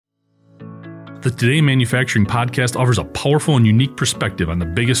The Today in Manufacturing podcast offers a powerful and unique perspective on the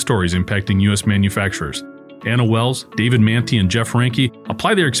biggest stories impacting U.S. manufacturers. Anna Wells, David Manti, and Jeff Ranke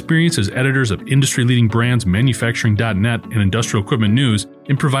apply their experience as editors of industry-leading brands Manufacturing.net and Industrial Equipment News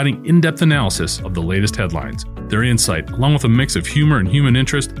in providing in-depth analysis of the latest headlines. Their insight, along with a mix of humor and human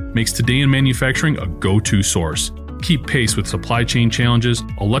interest, makes Today in Manufacturing a go-to source. Keep pace with supply chain challenges,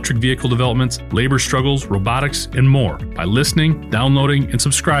 electric vehicle developments, labor struggles, robotics, and more by listening, downloading, and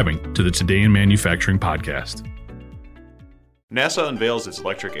subscribing to the Today in Manufacturing podcast. NASA unveils its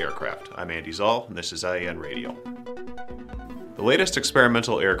electric aircraft. I'm Andy Zoll, and this is IAN Radio. The latest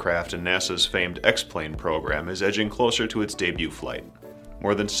experimental aircraft in NASA's famed X-plane program is edging closer to its debut flight.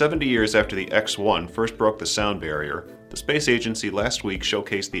 More than 70 years after the X-1 first broke the sound barrier, the space agency last week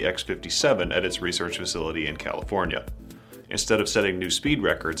showcased the X-57 at its research facility in California. Instead of setting new speed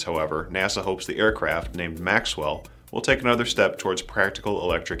records, however, NASA hopes the aircraft, named Maxwell, will take another step towards practical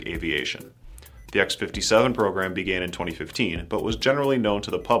electric aviation. The X-57 program began in 2015, but was generally known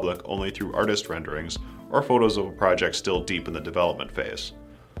to the public only through artist renderings or photos of a project still deep in the development phase.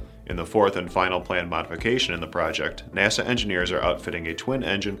 In the fourth and final planned modification in the project, NASA engineers are outfitting a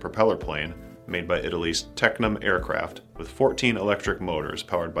twin-engine propeller plane made by Italy's Tecnam Aircraft with 14 electric motors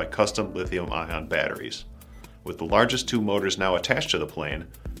powered by custom lithium-ion batteries. With the largest two motors now attached to the plane,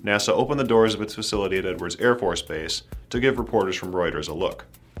 NASA opened the doors of its facility at Edwards Air Force Base to give reporters from Reuters a look.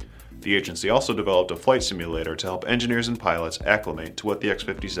 The agency also developed a flight simulator to help engineers and pilots acclimate to what the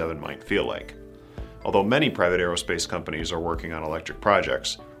X-57 might feel like. Although many private aerospace companies are working on electric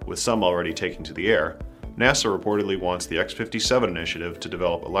projects, with some already taking to the air, NASA reportedly wants the X-57 initiative to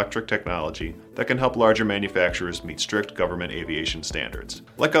develop electric technology that can help larger manufacturers meet strict government aviation standards.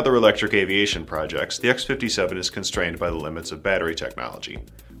 Like other electric aviation projects, the X-57 is constrained by the limits of battery technology,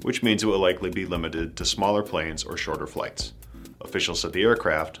 which means it will likely be limited to smaller planes or shorter flights. Officials said the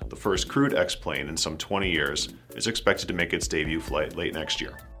aircraft, the first crewed X-plane in some 20 years, is expected to make its debut flight late next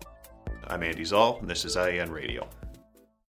year. I'm Andy Zoll, and this is IAN Radio.